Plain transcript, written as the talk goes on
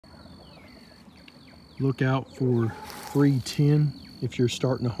look out for free tin if you're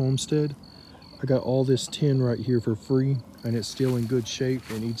starting a homestead. I got all this tin right here for free, and it's still in good shape.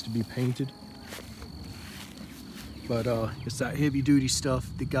 It needs to be painted. But it's that heavy duty stuff.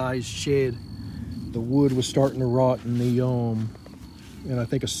 The guy's shed, the wood was starting to rot, and and I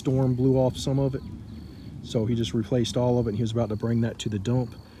think a storm blew off some of it. So he just replaced all of it, and he was about to bring that to the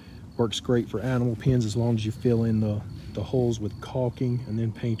dump. Works great for animal pens as long as you fill in the holes with caulking and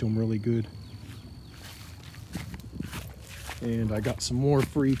then paint them really good. And I got some more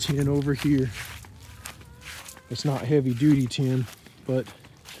free tin over here. It's not heavy duty tin, but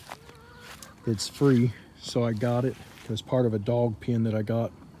it's free, so I got it. It was part of a dog pen that I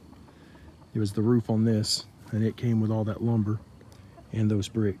got. It was the roof on this, and it came with all that lumber and those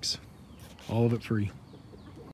bricks. All of it free.